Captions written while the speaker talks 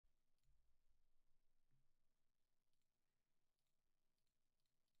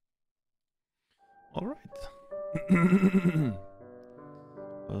All right.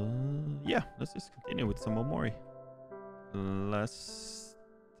 Yeah, let's just continue with some Omori. Last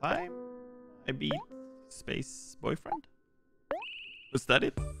time I beat Space Boyfriend. Was that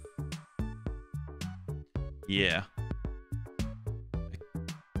it? Yeah.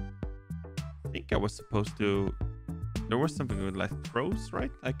 I think I was supposed to... There was something with like throws,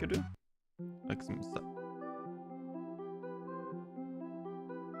 right? I could do? Like some stuff.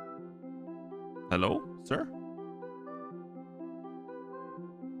 Hello, sir?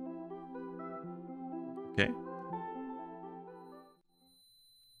 Okay.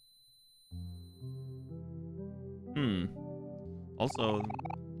 Also,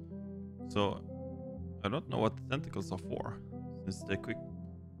 so I don't know what the tentacles are for. Since the quick...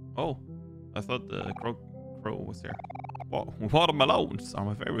 Oh, I thought the crow was here. Wow, watermelons are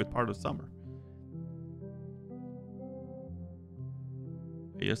my favorite part of summer.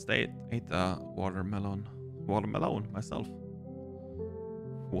 I just ate a watermelon myself.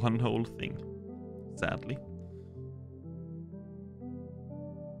 One whole thing, sadly.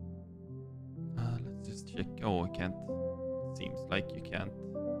 Let's just check. Oh, I can't. Seems like you can't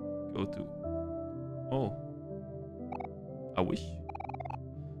go to... Oh. A wish?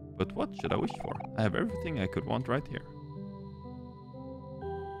 But what should I wish for? I have everything I could want right here.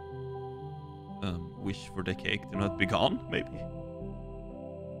 Wish for the cake to not be gone, maybe?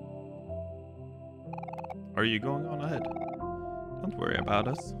 Are you going on ahead? Don't worry about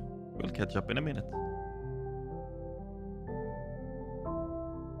us. We'll catch up in a minute.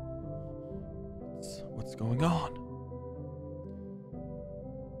 What's going on?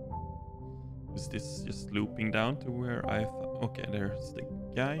 Is this just looping down to where I thought? Okay, there's the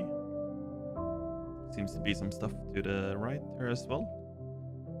guy. Seems to be some stuff to the right there as well.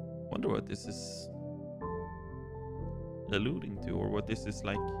 Wonder what this is alluding to, or what this is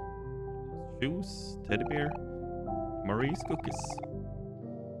like. Shoes, teddy bear, Marie's cookies.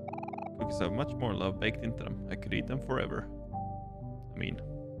 Cookies have much more love baked into them. I could eat them forever. I mean,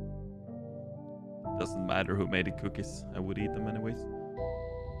 it doesn't matter who made the cookies. I would eat them anyways.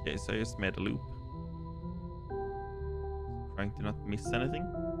 Okay, so I just made a loop. Trying to not miss anything.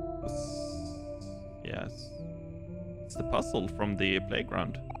 Yes. It's the puzzle from the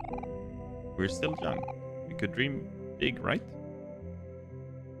playground. We're still young. We could dream big, right?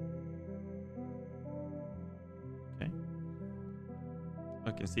 Okay.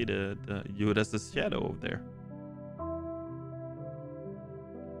 I can see the Judas' shadow over there.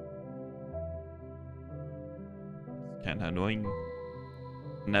 It's kind of annoying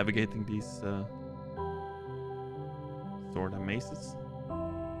navigating these sort of mazes.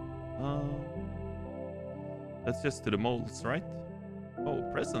 That's just to the molds, right? Oh,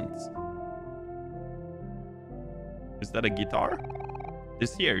 presents. Is that a guitar?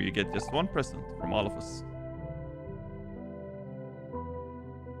 This year you get just one present from all of us.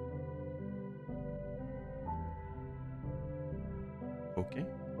 Okay.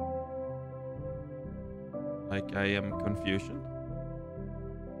 Like I am confusion.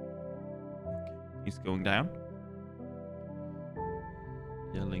 Okay, he's going down.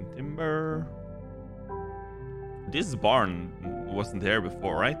 Yelling timber. This barn wasn't there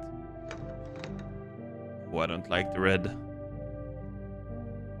before, right? Oh, I don't like the red.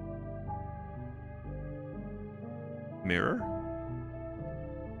 Mirror?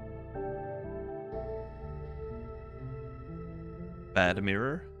 Bad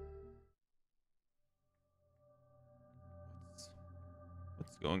mirror?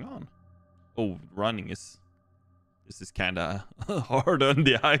 What's going on? Oh, running is... This is kinda hard on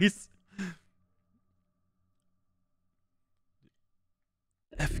the eyes.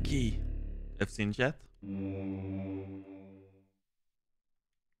 F key. F's in chat.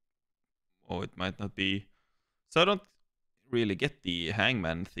 Oh, it might not be. So I don't really get the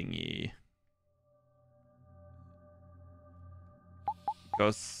hangman thingy.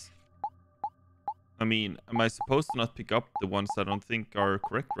 Because, I mean, am I supposed to not pick up the ones I don't think are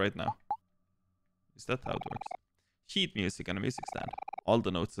correct right now? Is that how it works? Sheet music on a music stand. All the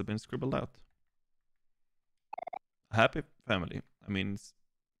notes have been scribbled out. Happy family. I mean,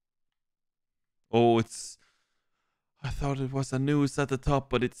 oh, it's... I thought it was a news at the top,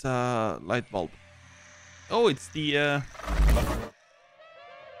 but it's a light bulb. Oh, it's the...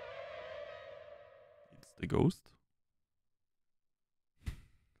 It's the ghost.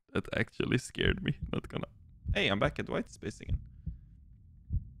 That actually scared me. Not gonna... Hey, I'm back at white space again.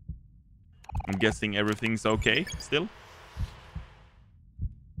 I'm guessing everything's okay still.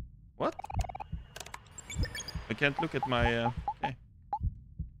 What? I can't look at my... Okay.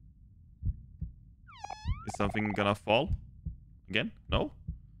 Is something gonna fall? Again? No?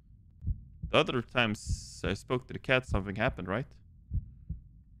 The other times I spoke to the cat, something happened, right?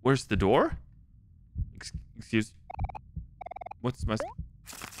 Where's the door? Excuse. What's my...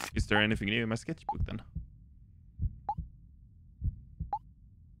 Is there anything new in my sketchbook then?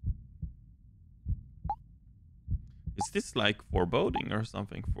 Is this like foreboding or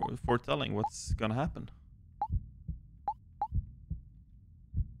something? Foretelling what's gonna happen?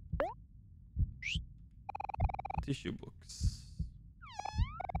 Tissue books.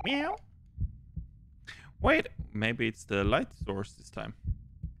 Meow. Wait, maybe it's the light source this time.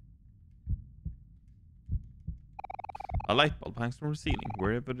 A light bulb hangs from the ceiling.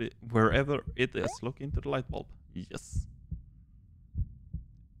 Wherever it is, look into the light bulb. Yes.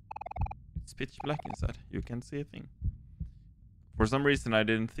 It's pitch black inside. You can't see a thing. For some reason, I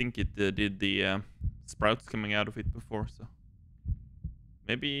didn't think it did the sprouts coming out of it before, so...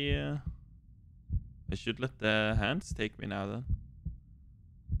 Maybe I should let the hands take me now then.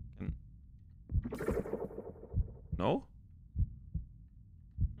 No?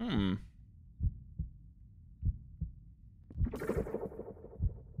 Hmm.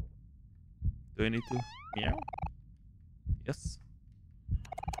 Do I need to meow? Yes.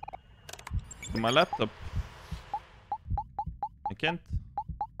 My laptop. I can't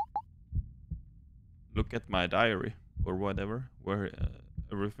look at my diary or whatever, where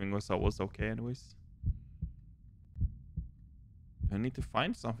everything was okay anyways. I need to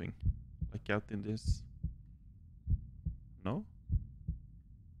find something like out in this. No?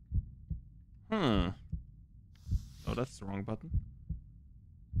 No, that's the wrong button.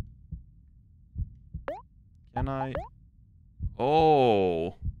 Can I?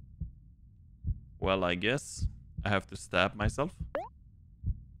 Oh. Well, I guess I have to stab myself.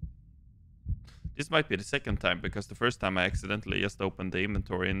 This might be the second time, because the first time I accidentally just opened the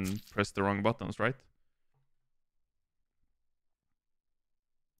inventory and pressed the wrong buttons, right?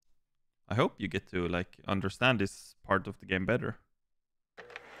 I hope you get to, like, understand this part of the game better.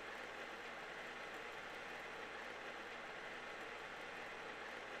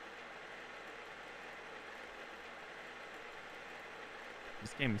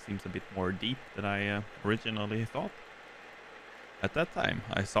 This game seems a bit more deep than I originally thought. At that time,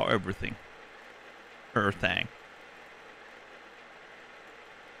 I saw everything. Her thing.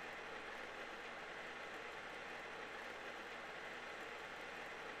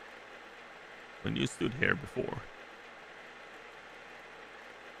 When you stood here before,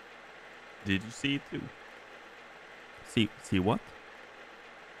 did you see it too? See what?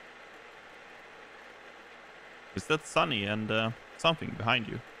 Is that Sunny and something behind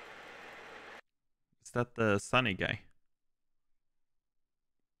you? Is that the Sunny guy?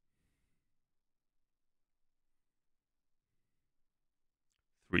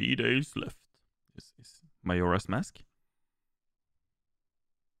 "3 days left." Is Majora's Mask?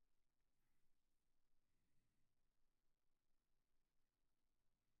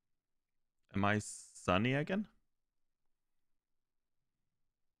 Am I Sunny again?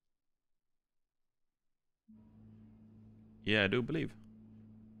 Yeah, I do believe.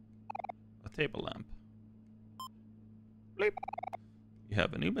 A table lamp. Bleep. You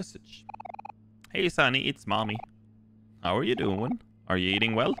have a new message. "Hey Sunny, it's Mommy. How are you doing? Are you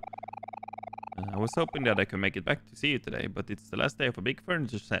eating well? I was hoping that I could make it back to see you today, but it's the last day of a big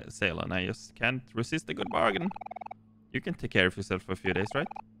furniture sale and I just can't resist a good bargain. You can take care of yourself for a few days, right?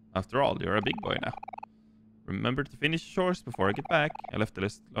 After all, you're a big boy now. Remember to finish chores before I get back. I left the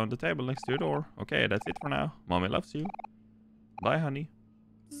list on the table next to your door. Okay, that's it for now. Mommy loves you. Bye, honey."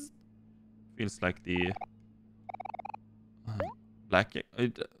 Feels like the black.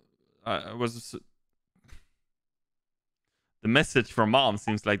 Was the message from Mom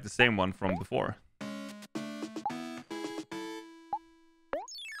seems like the same one from before.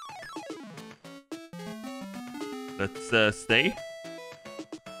 Let's stay.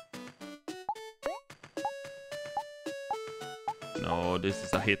 No, this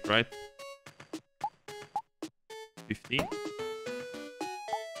is a hit, right? 15.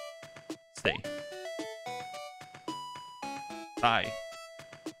 Stay. Die.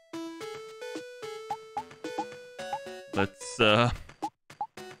 Let's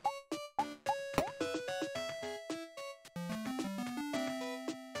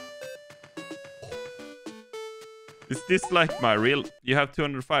Is this like my real... You have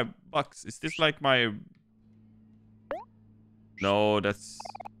 205 bucks. Is this like my... No, that's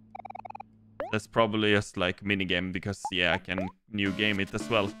probably just like minigame, because yeah, I can new game it as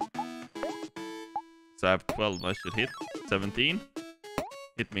well. So I have 12, I should hit. 17.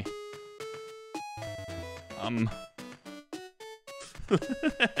 Hit me.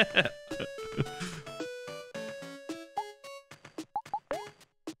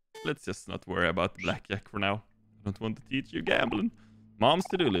 let's just not worry about the blackjack for now. I don't want to teach you gambling. Mom's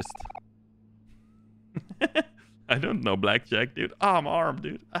to-do list. I don't know blackjack, dude. Ah, I'm armed,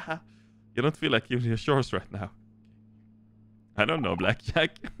 dude. You don't feel like using your shorts right now. I don't know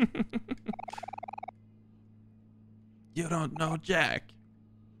blackjack. You don't know Jack.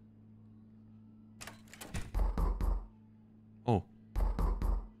 Oh.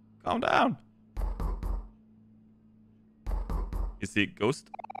 Calm down. Is he a ghost?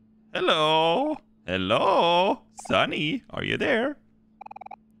 Hello? Hello? Sonny, are you there?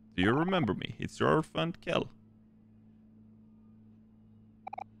 Do you remember me? It's your friend Kel.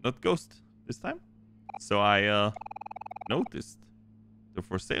 Not ghost this time. So I noticed the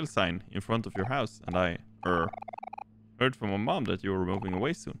for sale sign in front of your house, and I heard from my mom that you were moving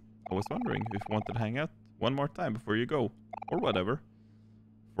away soon. I was wondering if you wanted to hang out one more time before you go, or whatever.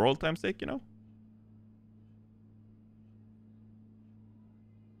 For old time's sake, you know?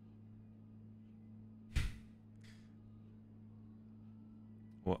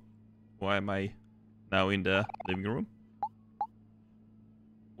 Why am I now in the living room?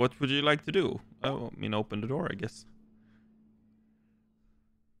 What would you like to do? Oh, I mean, open the door, I guess.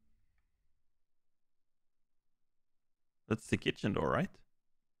 That's the kitchen door, right?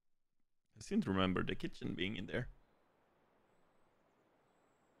 I seem to remember the kitchen being in there.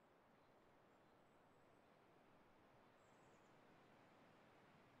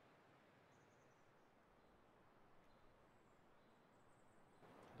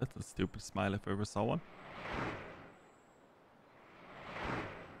 That's a stupid smile if I ever saw one.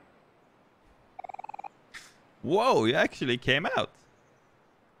 Whoa, you actually came out.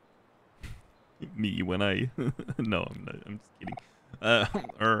 Me when I... No, I'm not. I'm just kidding.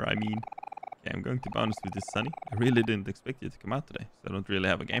 I mean... Okay, I'm going to be honest with this, Sonny. I really didn't expect you to come out today, so I don't really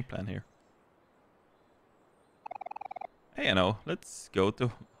have a game plan here. Hey, you know, let's go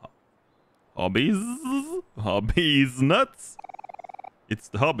to... Hobbies? Hobbies nuts? It's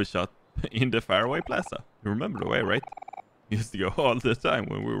the hobby shop in the Faraway Plaza. You remember the way, right? We used to go all the time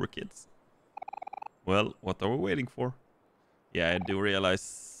when we were kids. Well, what are we waiting for? Yeah, I do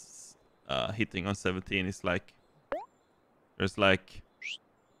realize hitting on 17 is like... There's like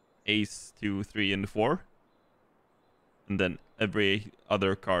ace, 2, 3, and 4. And then every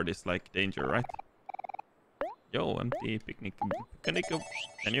other card is like danger, right? Yo, empty picnic. Can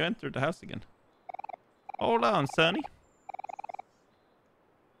you enter the house again? Hold on, Sonny.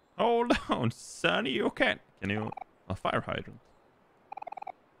 Hold on, Sonny, you can't. Can you... A fire hydrant.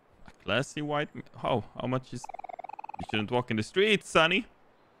 A classy white... How much is... You shouldn't walk in the street, Sonny.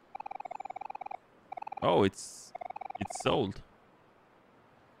 Oh, it's sold.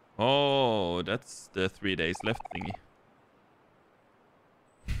 Oh, that's the 3 days left thingy.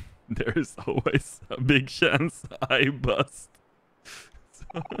 There's always a big chance I bust.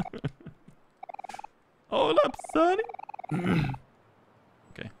 Hold up, Sonny.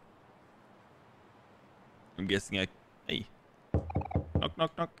 Okay. I'm guessing I... Hey. Knock,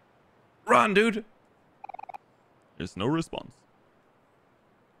 knock, knock. Run, dude! There's no response.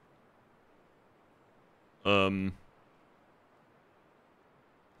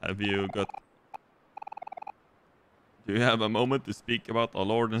 Have you got... Do you have a moment to speak about our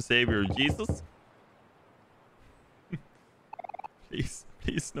Lord and Savior Jesus? Please,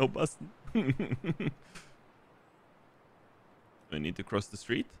 please, no busting. Do I need to cross the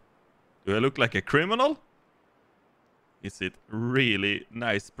street? Do I look like a criminal? Is it really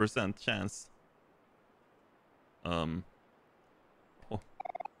nice % chance? Oh,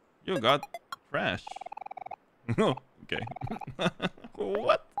 you got trash. Oh, okay.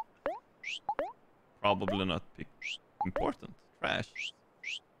 What? Probably not important. Trash.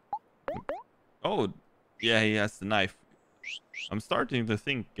 Oh, yeah, he has the knife. I'm starting to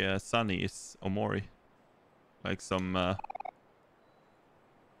think Sunny is Omori. Like some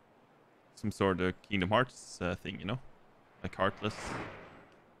sort of Kingdom Hearts thing, you know? Like Heartless.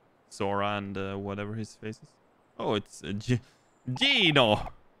 Sora and whatever his face is. Oh, it's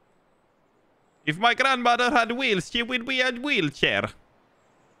Gino! If my grandmother had wheels, she would be a wheelchair.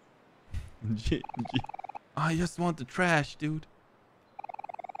 I just want the trash, dude.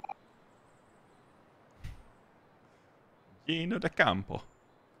 Gino da Campo.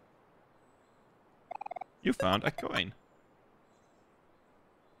 You found a coin.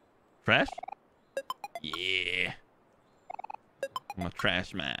 Trash? Yeah. I'm a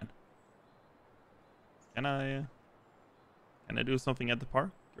trash man. Can I do something at the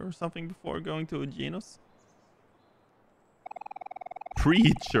park or something before going to Gino's?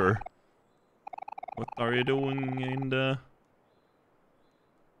 Preacher. What are you doing in the...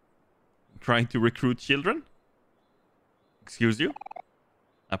 Trying to recruit children? Excuse you?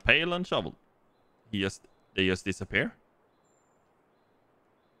 A pail and shovel. They just disappear.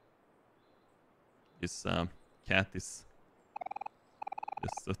 This cat is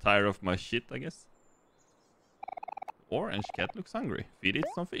just so tired of my shit, I guess. The orange cat looks hungry. Feed it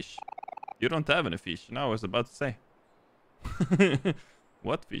some fish. You don't have any fish. Now I was about to say.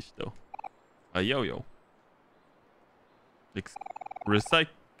 What fish though? A yo-yo.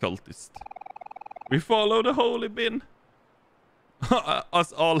 Recyclist. We follow the holy bin.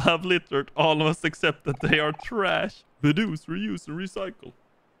 Us all have littered. All of us accept that they are trash. Reduce, reuse, and recycle.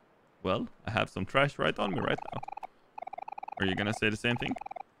 Well, I have some trash right on me right now. Are you gonna say the same thing?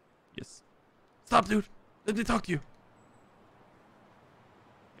 Yes. Stop, dude. Let me talk to you.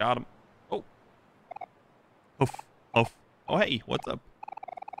 Got him. Oh. Huff. Huff. Oh, hey. What's up?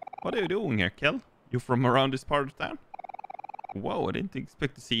 What are you doing here, Kel? You from around this part of town? Whoa, I didn't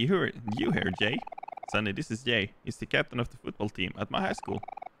expect to see you here, Jay. Sonny, this is Jay. He's the captain of the football team at my high school.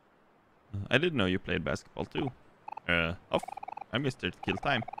 I didn't know you played basketball too. Off. I missed it to kill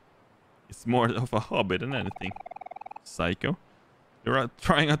time. It's more of a hobby than anything. Psycho. You're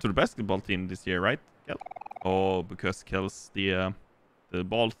trying out to the basketball team this year, right, Kel? Oh, because Kel's the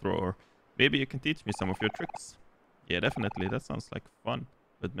ball thrower. Maybe you can teach me some of your tricks. Yeah, definitely. That sounds like fun.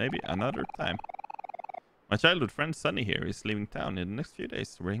 But maybe another time. My childhood friend Sunny here is leaving town in the next few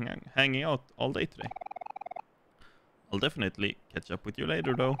days. We're hanging out all day today. I'll definitely catch up with you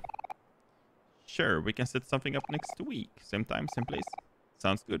later, though. Sure, we can set something up next week. Same time, same place.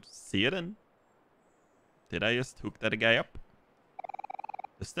 Sounds good. See you then. Did I just hook that guy up?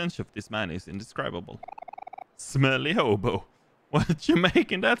 The stench of this man is indescribable. Smelly hobo. What you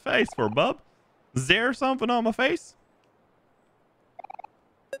making that face for, bub? Is there something on my face?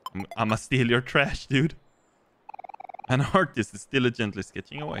 I'ma steal your trash, dude. An artist is diligently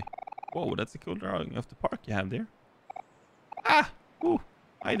sketching away. Whoa, that's a cool drawing of the park you have there. Ah! Ooh,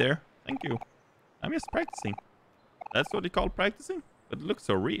 hi there. Thank you. I'm just practicing. That's what you call practicing? But it looks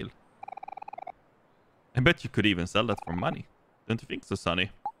so real. I bet you could even sell that for money. Don't you think so,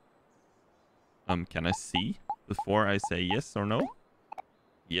 Sonny? Can I see before I say yes or no?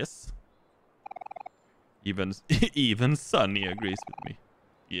 Yes. Even Sonny agrees with me.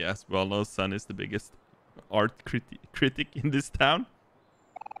 Yes, well, no, Son is the biggest art critic in this town.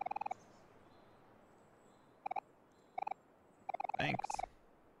 Thanks.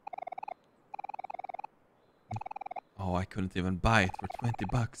 Oh, I couldn't even buy it for 20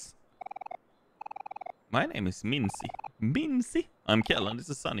 bucks. My name is Mincy. Mincy? I'm Kellen, this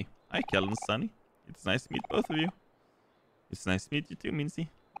is Sunny. Hi, Kellen, Sunny. It's nice to meet both of you. It's nice to meet you too, Mincy.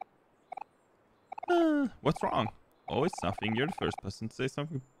 What's wrong? Oh, it's nothing. You're the first person to say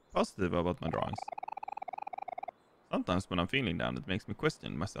something positive about my drawings. Sometimes when I'm feeling down, it makes me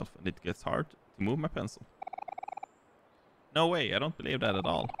question myself and it gets hard to move my pencil. No way, I don't believe that at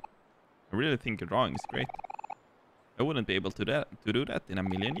all. I really think your drawing is great. I wouldn't be able to do that in a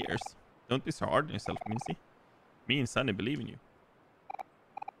million years. Don't be so hard on yourself, Mincy. Me and Sunny believe in you.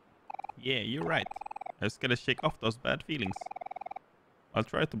 Yeah, you're right. I just gotta shake off those bad feelings. I'll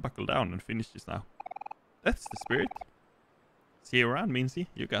try to buckle down and finish this now. That's the spirit. See you around, Mincy.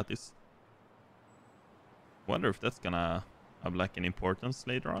 You got this. Wonder if that's gonna have like an importance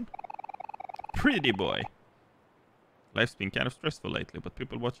later on. Pretty boy. Life's been kind of stressful lately, but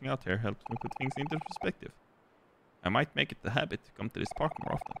people watching out here helps me put things into perspective. I might make it a habit to come to this park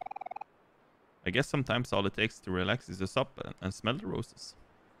more often. I guess sometimes all it takes to relax is to stop and smell the roses.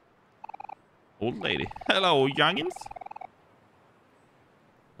 Old lady. Hello, youngins.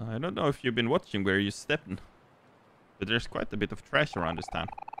 I don't know if you've been watching where you're stepping, but there's quite a bit of trash around this town.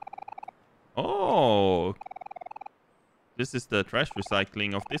 Oh! This is the trash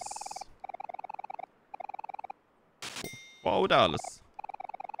recycling of this. $4.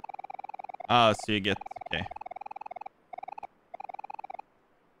 Ah, so you get... Okay.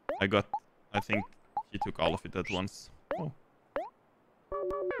 I think he took all of it at once. Oh.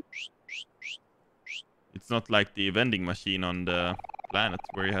 It's not like the vending machine on the planet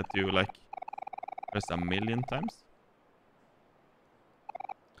where you had to like press a million times.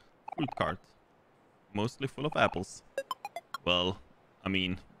 Fruit cart. Mostly full of apples. Well, I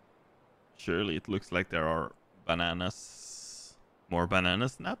mean, surely it looks like there are bananas. More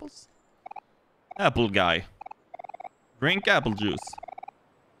bananas than apples? Apple guy. Drink apple juice.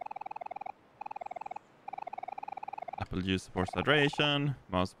 Apple juice supports hydration.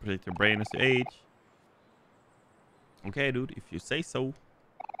 Mouse protect your brain as you age. Okay, dude, if you say so.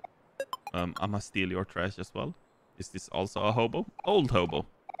 I'ma steal your trash as well. Is this also a hobo? Old hobo.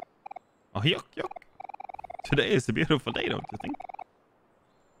 Oh, yuck, yuck. Today is a beautiful day, don't you think?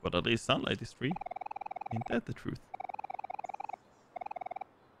 But at least sunlight is free. Ain't that the truth?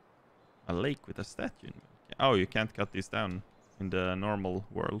 A lake with a statue. Oh, you can't cut these down in the normal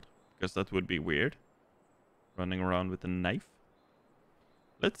world because that would be weird. Running around with a knife.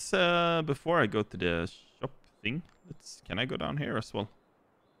 Let's before I go to the shop thing, can I go down here as well?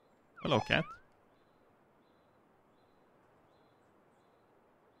 Hello, cat.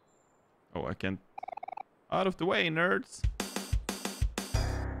 Oh, I can't. Out of the way, nerds.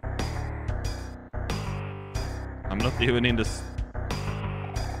 I'm not even in this.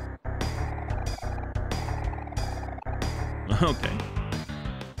 Okay.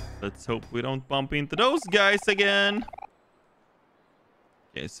 Let's hope we don't bump into those guys again.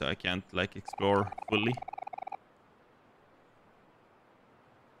 Okay, so I can't like explore fully.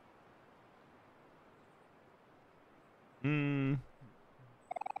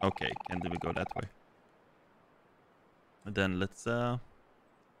 Okay, can't even go that way. And then let's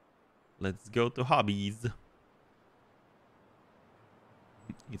go to hobbies.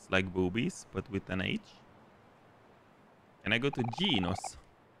 It's like boobies, but with an H. Can I go to Gino's?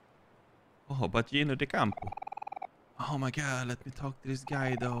 Oh, but Gino de Campo. Oh my god, let me talk to this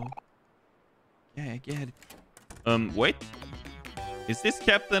guy though. Yeah, I get it. Wait. Is this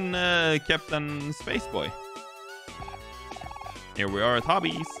Captain Spaceboy? Here we are at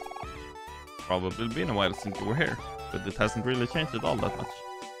hobbies. Probably been a while since you were here, but it hasn't really changed at all that much.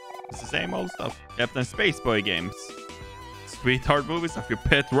 It's the same old stuff. Captain Spaceboy games. Sweetheart movies of your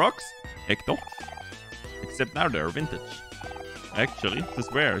pet rocks? Heck no. Except now they're vintage. Actually, to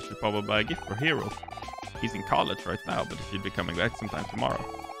swear, I should probably buy a gift for Hero. He's in college right now, but he should be coming back sometime tomorrow.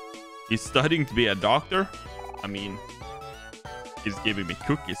 He's studying to be a doctor? I mean, he's giving me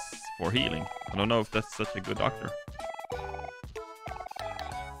cookies for healing. I don't know if that's such a good doctor.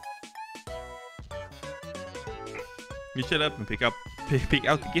 You shut up and pick out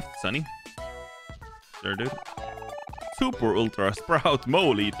the gift, Sonny. Sure, dude. Super Ultra Sprout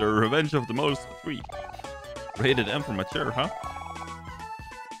Mole Eater Revenge of the Moles 3. Rated M for mature, huh?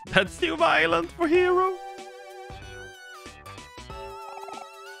 That's too violent for Hero.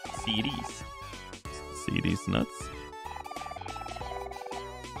 CDs. CDs nuts.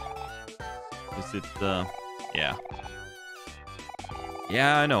 Is it, yeah.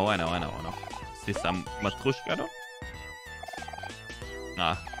 Yeah, I know. Is this a Matrushka though?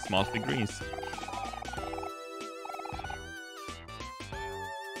 Ah, small figurines.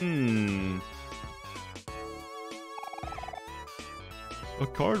 A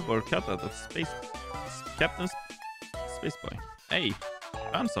cardboard cutout of Captain Spaceboy. Hey,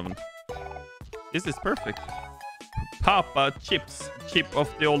 found someone. This is perfect. Papa Chips, chip of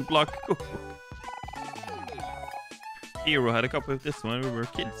the old block cookbook. Hero had a copy of this when we were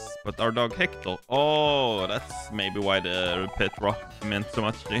kids, but our dog Hector. Oh, that's maybe why the pet rock meant so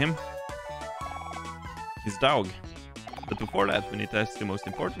much to him. His dog. But before that, we need to ask the most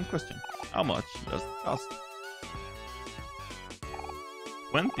important question. How much does it cost?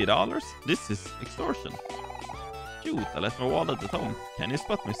 $20? This is extortion. Shoot, I left my wallet at home. Can you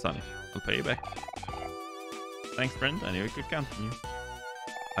spot me, Sonny? I'll pay you back. Thanks, friend. I knew I could count on you.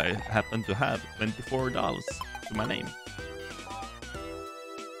 I happen to have $24 to my name.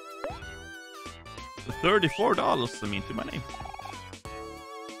 $34, I mean, to my name.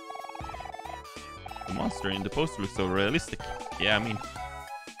 The monster in the poster looks so realistic. Yeah, I mean...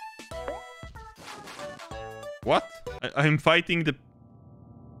 What? I'm fighting the...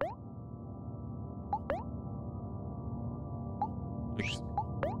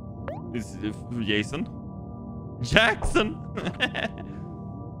 Is it Jason? Jackson!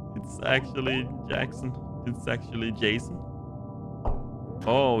 It's actually Jackson. It's actually Jason.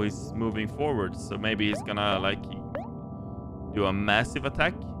 Oh, he's moving forward, so maybe he's gonna, like, do a massive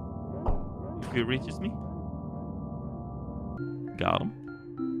attack if he reaches me. Got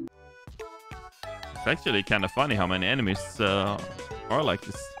him. It's actually kind of funny how many enemies are like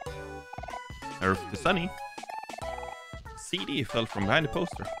this. Earth to Sunny. CD fell from behind the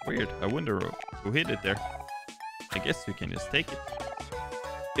poster. Weird. I wonder who hid it there. I guess we can just take it.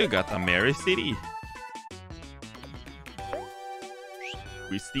 You got a Mary CD.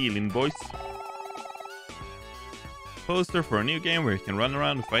 We stealing, boys. Poster for a new game where you can run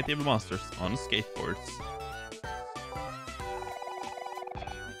around and fight evil monsters on skateboards.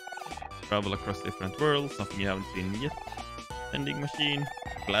 Travel across different worlds, something you haven't seen yet. Vending machine,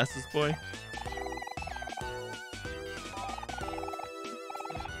 glasses boy.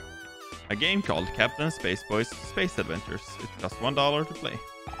 A game called Captain Spaceboy's Space Adventures. It costs $1 to play.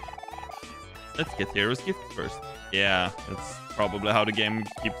 Let's get Hero's gift first. Yeah, that's probably how the game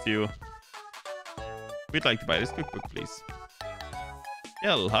keeps you. We'd like to buy this cookbook, please.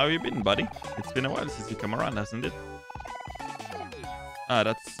 Hell, how have you been, buddy? It's been a while since you come around, hasn't it? Ah,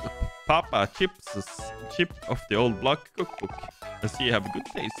 that's Papa Chips' chip of the old block cookbook. I see you have a good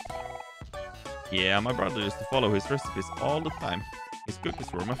taste. Yeah, my brother used to follow his recipes all the time. His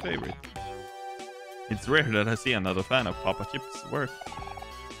cookies were my favorite. It's rare that I see another fan of Papa Chips' work.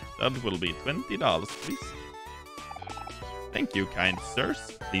 That will be $20, please. Thank you, kind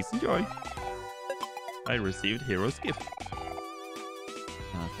sirs. Please enjoy. I received Hero's gift.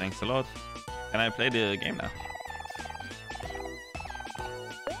 Thanks a lot. Can I play the game now?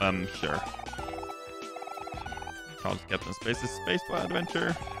 Sure. Called Captain Space's Space Boy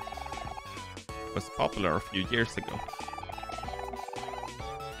Adventure. Was popular a few years ago.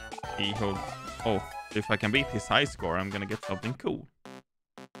 He holds... Oh, if I can beat his high score, I'm gonna get something cool.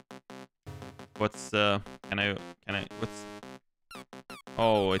 What's, can I, what's...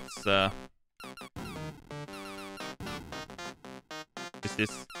 Oh, it's, is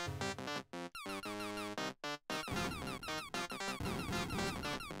this...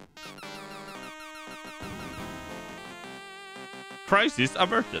 Crisis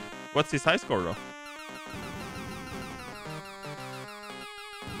averted. What's his high score though?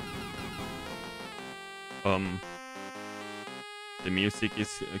 The music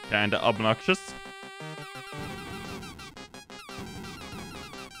is kinda obnoxious.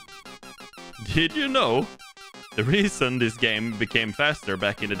 Did you know the reason this game became faster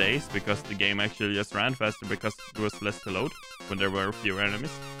back in the days because the game actually just ran faster because there was less to load when there were fewer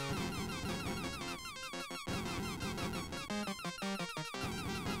enemies?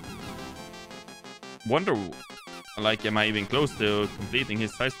 Wonder, like, am I even close to completing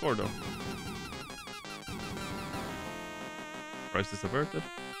his high score though? Crisis averted.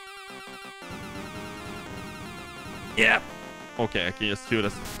 Yeah. Okay, I can just shoot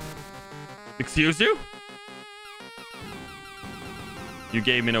us. Excuse you? You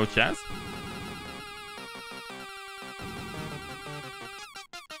gave me no chance?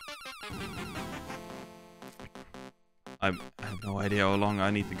 I have no idea how long I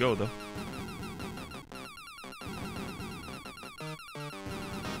need to go though.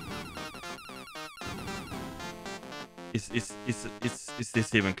 Is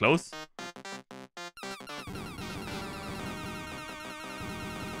this even close?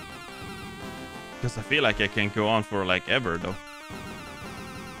 Because I feel like I can go on for like ever though.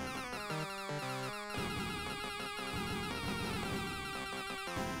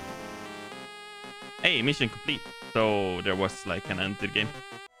 Hey, mission complete. So there was like an end to the game.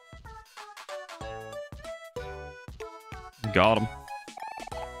 Got him.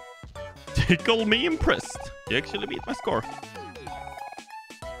 Tickle me impressed. You actually beat my score.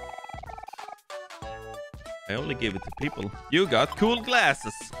 I only give it to people. You got cool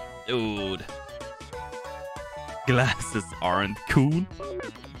glasses. Dude. Glasses aren't cool.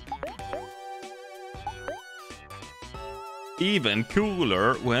 Even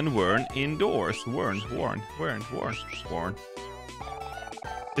cooler when worn indoors. Worn.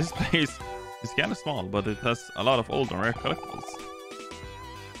 This place is kind of small, but it has a lot of old and rare collectibles.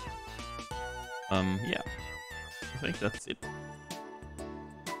 Yeah. I think that's it.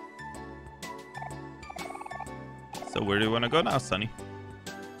 So where do you want to go now, Sonny?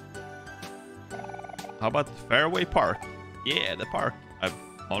 How about Fairway Park? Yeah, the park. I've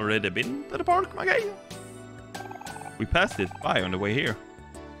already been to the park, my guy. We passed it by on the way here.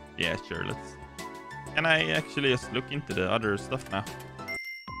 Yeah, sure, let's... Can I actually just look into the other stuff now?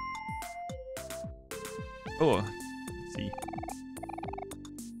 Oh, let's see.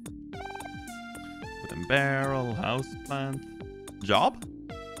 Wooden barrel, house plant. Job?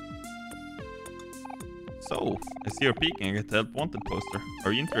 So, I see you're peeking and get the help wanted poster.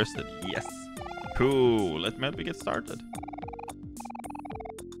 Are you interested? Yes. Cool, let me get started.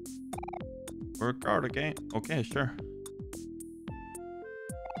 Work hard again. Okay, sure.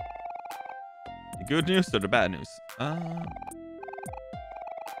 The good news or the bad news?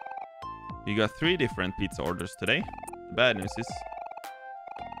 You got 3 different pizza orders today. The bad news is...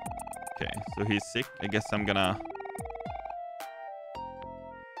 Okay, so he's sick. I guess I'm gonna...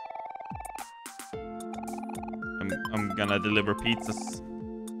 I'm gonna deliver pizzas.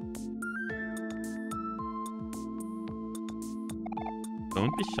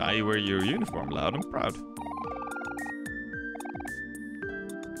 Don't be shy, wear your uniform loud and proud.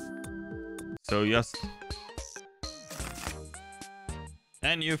 So just...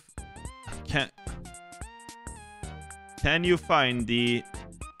 Can you find the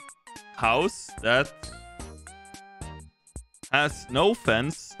house that has no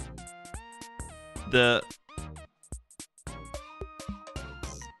fence? The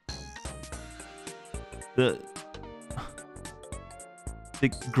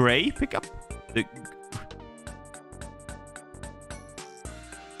gray pickup?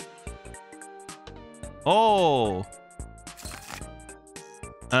 Oh.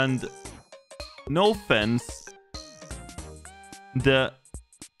 And no fence. Does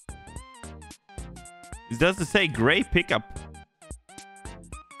it say gray pickup?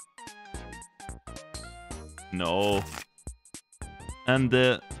 No.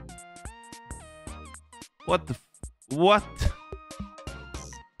 And what?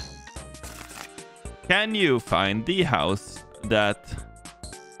 Can you find the house that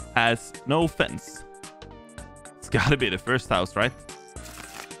has no fence? It's gotta be the first house, right?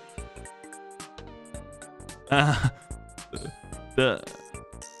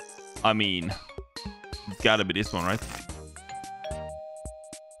 I mean, it's gotta be this one, right?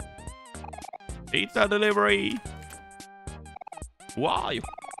 Pizza delivery. Why?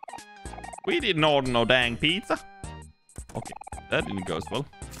 We didn't order no dang pizza. Okay, that didn't go as well.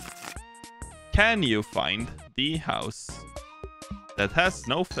 Can you find the house that has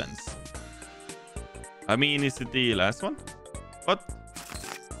no fence? I mean, is it the last one? What?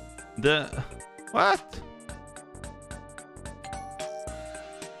 What?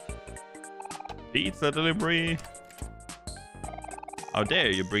 Pizza delivery. How dare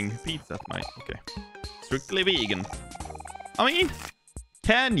you bring pizza at my... Okay. Strictly vegan. I mean,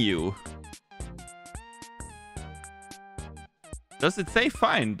 can you? Does it say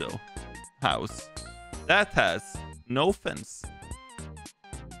find though? House that has no fence.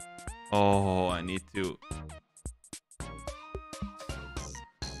 Oh, I need to...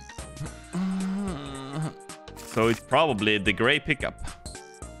 So it's probably the gray pickup.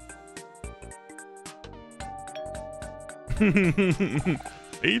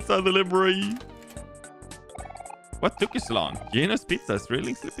 Pizza delivery. What took you so long? Gino's Pizza is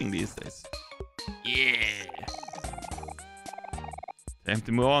really slipping these days. Yeah. Time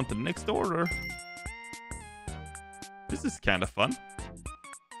to move on to the next order. This is kind of fun.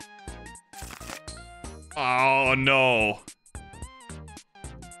 Oh no.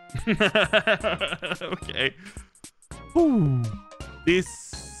 Okay. Ooh.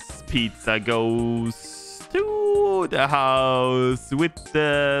 This pizza goes to the house with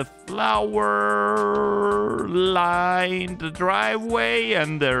the flower lined driveway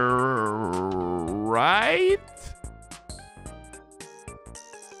and the right.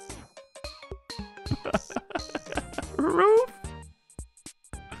 Roof.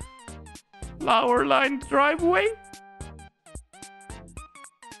 Flower lined driveway.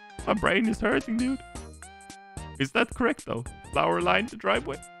 My brain is hurting, dude. Is that correct though? Flower lined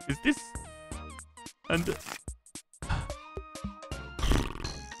driveway? Is this? And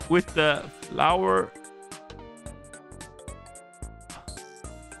with the flower.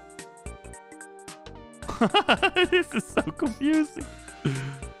 This is so confusing.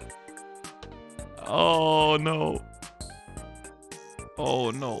 Oh no.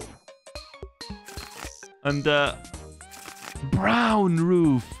 Oh no. And the brown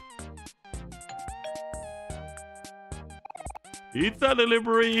roof. Pizza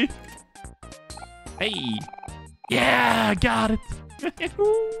delivery. Hey. Yeah, got it.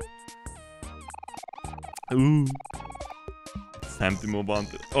 Ooh. It's time to move on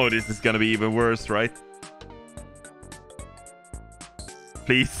to... Oh, this is gonna be even worse, right?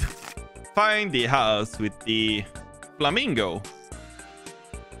 Please. Find the house with the flamingo.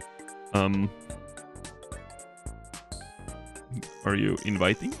 Are you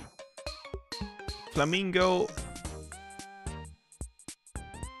inviting? Flamingo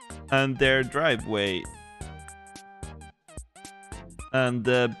and their driveway and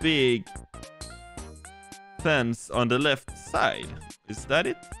the big fence on the left side. Is that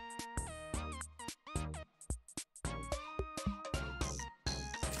it?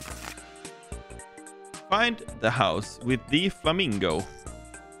 Find the house with the flamingo.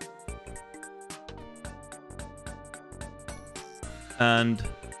 And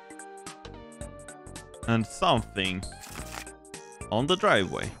something on the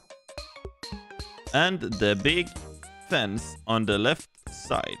driveway. And the big fence on the left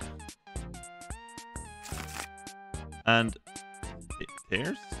side. And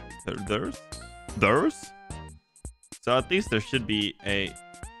there's? So at least there should be a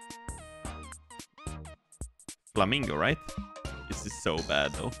flamingo, right? This is so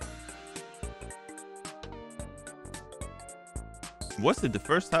bad though. Was it the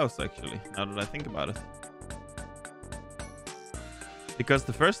first house actually? Now that I think about it. Because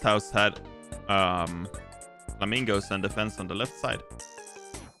the first house had flamingos and the fence on the left side.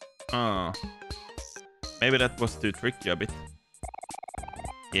 Oh. Maybe that was too tricky a bit.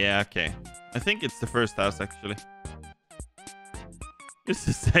 Yeah, okay. I think it's the first house actually. This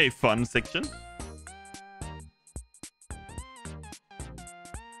is a fun section.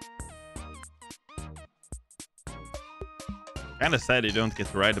 Kinda sad you don't get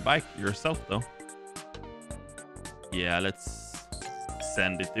to ride a bike yourself, though. Yeah, let's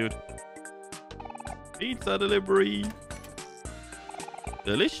send it, dude. Pizza delivery.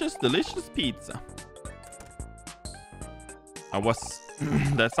 Delicious, delicious pizza.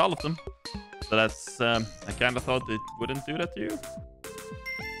 That's all of them. So that's, I kind of thought it wouldn't do that to you.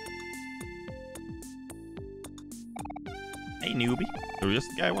 Hey, newbie. You're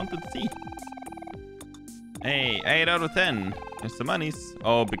just the guy I wanted to see. Hey, 8 out of 10. There's the monies.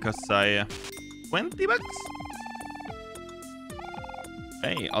 Oh, because I... 20 bucks?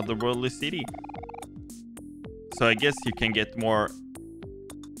 Hey, otherworldly city. So I guess you can get more...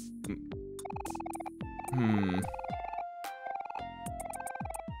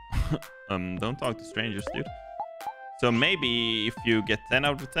 Don't talk to strangers, dude. So maybe if you get 10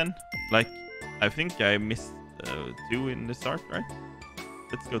 out of 10, like, I think I missed 2 in the start, right?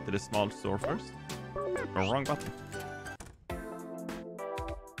 Let's go to the small store first. Oh, wrong button.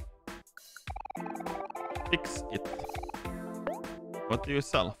 Fix it. What do you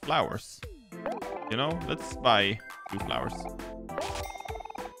sell? Flowers. You know, let's buy 2 flowers.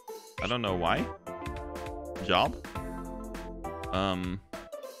 I don't know why. Job.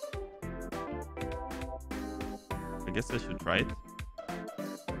 I guess I should try it.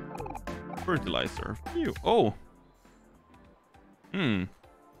 Fertilizer. Phew. Oh.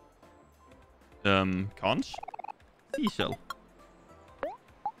 Conch? Seashell.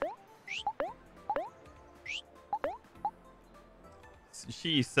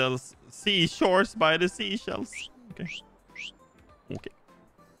 She sells seashores by the seashells. Okay. Okay.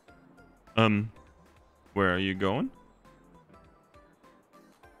 Where are you going?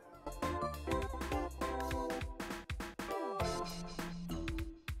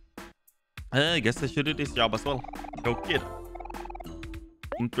 I guess I should do this job as well. Go kid.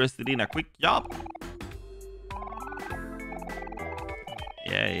 Interested in a quick job?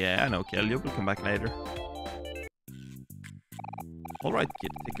 Yeah, I know, Kel. You will come back later. Alright,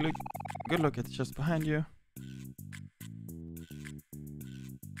 kid. Take a look. Good look at the chest behind you.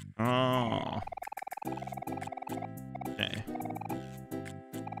 Oh. Okay.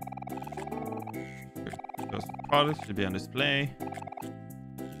 Those products should be on display.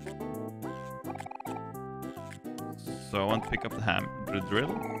 So I want to pick up the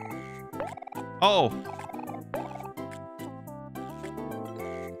drill. Oh!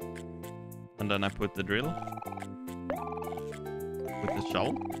 And then I put the drill. With the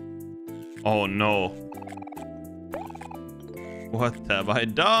shovel. Oh no. What have I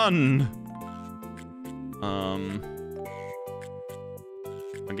done?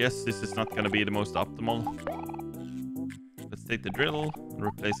 I guess this is not gonna be the most optimal. Let's take the drill and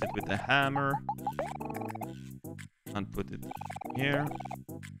replace it with a hammer. And put it here.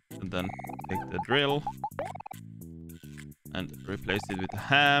 And then take the drill. And replace it with a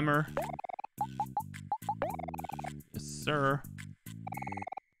hammer. Yes, sir.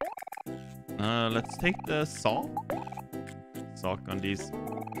 Let's take the saw. Saw on these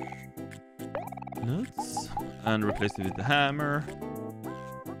nuts. And replace it with the hammer.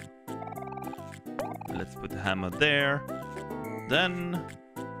 Let's put the hammer there. Then,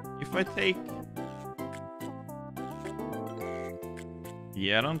 if I take...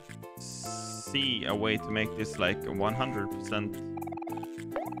 Yeah, I don't see a way to make this like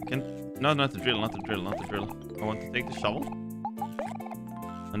 100%. No, not the drill, not the drill, not the drill. I want to take the shovel.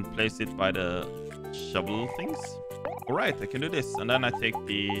 And place it by the shovel things. Alright, I can do this. And then I take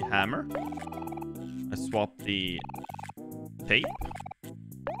the hammer. I swap the tape.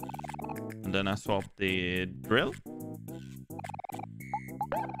 And then I swap the drill.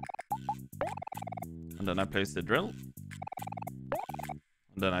 And then I place the drill.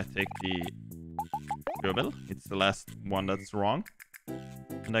 And then I take the shovel. It's the last one that's wrong.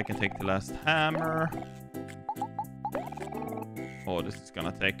 And I can take the last hammer. Oh, this is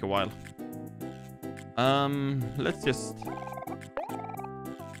gonna take a while. Let's just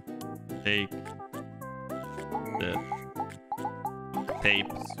take the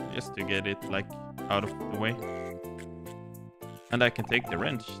tapes just to get it like out of the way. And I can take the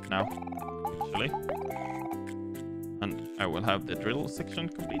wrench now, actually. And I will have the drill section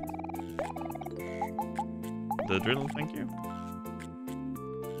complete. The drill, thank you.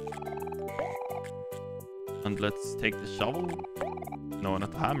 And let's take the shovel. No,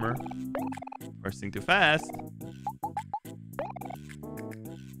 not the hammer. Pressing too fast.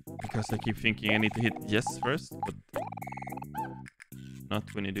 Because I keep thinking I need to hit yes first, but not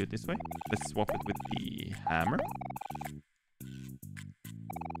when you do it this way. Let's swap it with the hammer.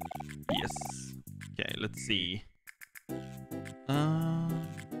 Yes. Okay, let's see. I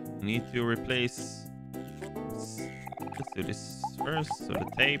need to replace... Let's do this first. So the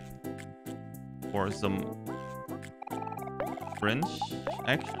tape for some wrench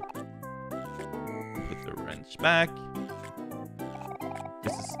action. Put the wrench back.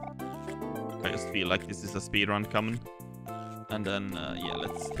 This is... I just feel like this is a speed run coming. And then, yeah,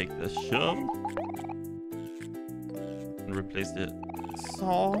 let's take the shovel. And replace the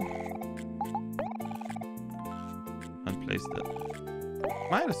saw. And place the...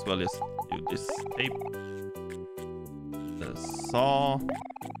 Might as well just do this tape. The saw.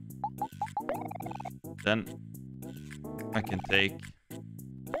 Then I can take...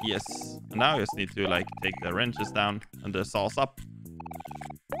 Yes. And now I just need to like take the wrenches down and the saws up.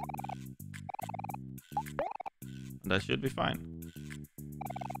 And that should be fine.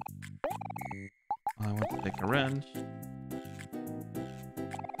 I want to take a wrench.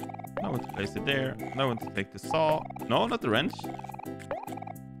 I want to place it there. I want to take the saw. No, not the wrench.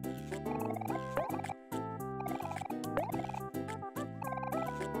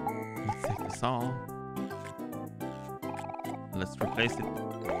 Let's take the saw. Let's replace it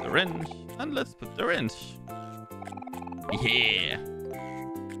with the wrench. And let's put the wrench. Yeah.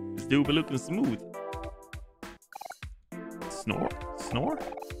 This dude be looking smooth. Snore? Snore?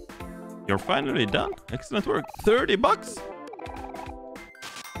 You're finally done. Excellent work. 30 bucks?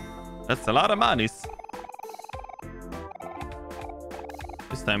 That's a lot of monies.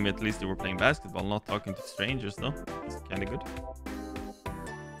 This time at least you were playing basketball, not talking to strangers though. It's kind of good.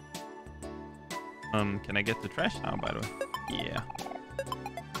 Can I get the trash now, by the way? Yeah.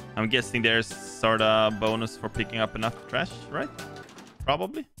 I'm guessing there's sort of bonus for picking up enough trash, right?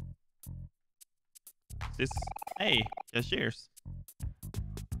 Probably. Is this... Hey, cashiers.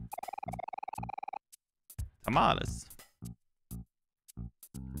 Tamales.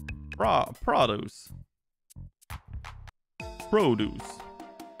 Produce.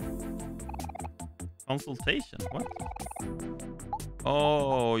 Consultation. What?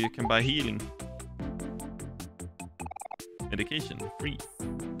 Oh, you can buy healing. Medication. Free.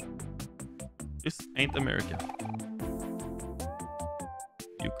 This ain't America.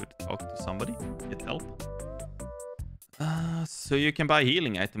 You could talk to somebody. Get help. So you can buy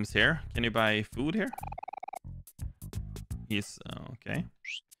healing items here. Can you buy food here? Yes. Okay.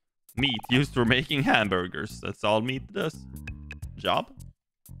 Meat used for making hamburgers. That's all meat does. Job?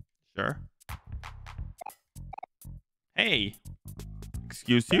 Sure. Hey!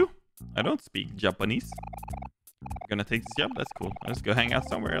 Excuse you? I don't speak Japanese. I'm gonna take this job? That's cool. Let's go hang out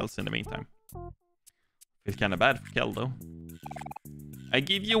somewhere else in the meantime. Feels kinda bad for Kel though. I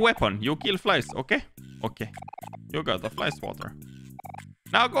give you a weapon. You kill flies, okay? Okay. You got the fly swatter.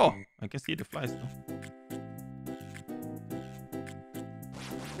 Now go! I can see the flies though.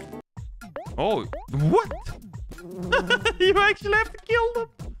 Oh, what? You actually have to kill them?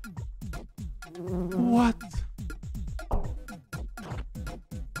 What?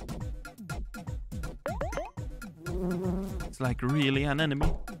 It's like really an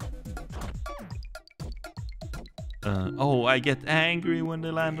enemy. Oh, I get angry when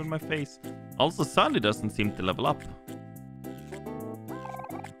they land on my face. Also, Sunny doesn't seem to level up.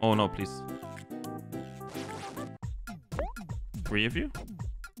 Oh no, please. 3 of you?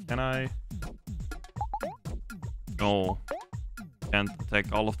 Can I... No. Can't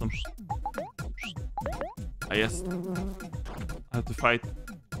attack all of them. I just have to fight.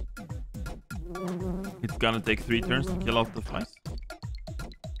 It's gonna take 3 turns to kill off the flies.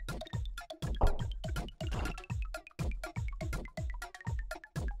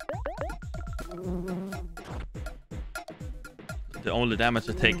 The only damage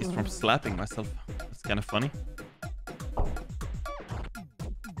I take is from slapping myself. That's kind of funny.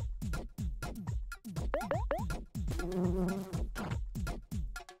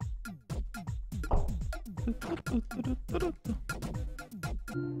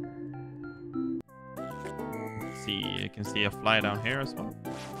 Let's see, I can see a fly down here as well.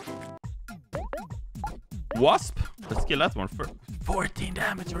 Wasp? Let's kill that one first. 14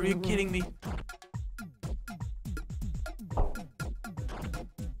 damage, are you kidding me?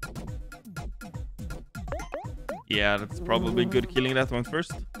 Yeah, that's probably good killing that one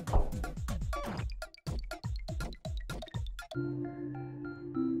first.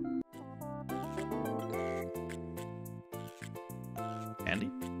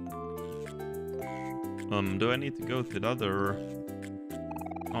 Candy? Do I need to go to the other...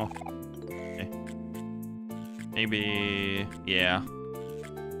 Oh, okay. Maybe... Yeah.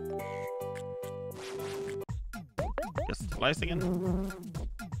 Just flies again.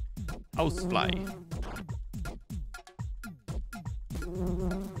 Housefly.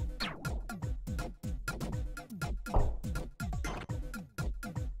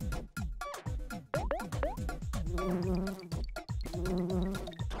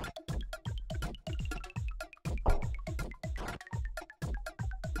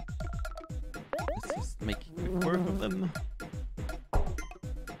 work with them.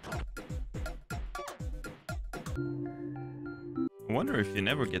 I wonder if you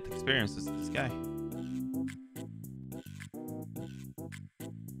never get experience as this guy.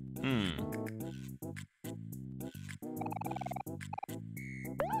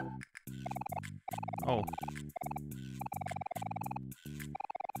 Oh.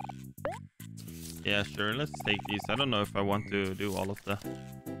 Yeah, sure. Let's take these. I don't know if I want to do all of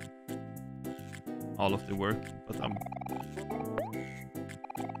the work, but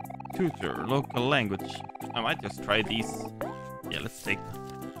tutor local language. I might just try these. Yeah, let's take them.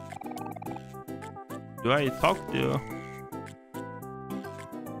 Do I talk to?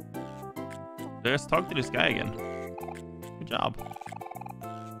 Do I just talk to this guy again? Good job.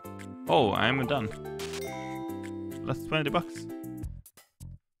 Oh, I'm done. That's $20.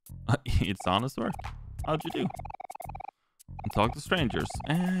 It's honest work. How'd you do? And talk to strangers.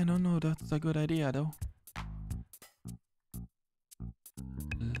 I don't know. That's a good idea, though.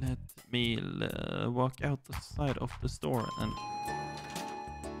 Let me walk out the side of the store, and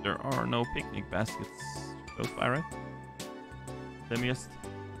there are no picnic baskets close by, right? Let me just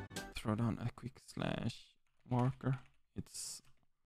throw down a quick slash marker. It's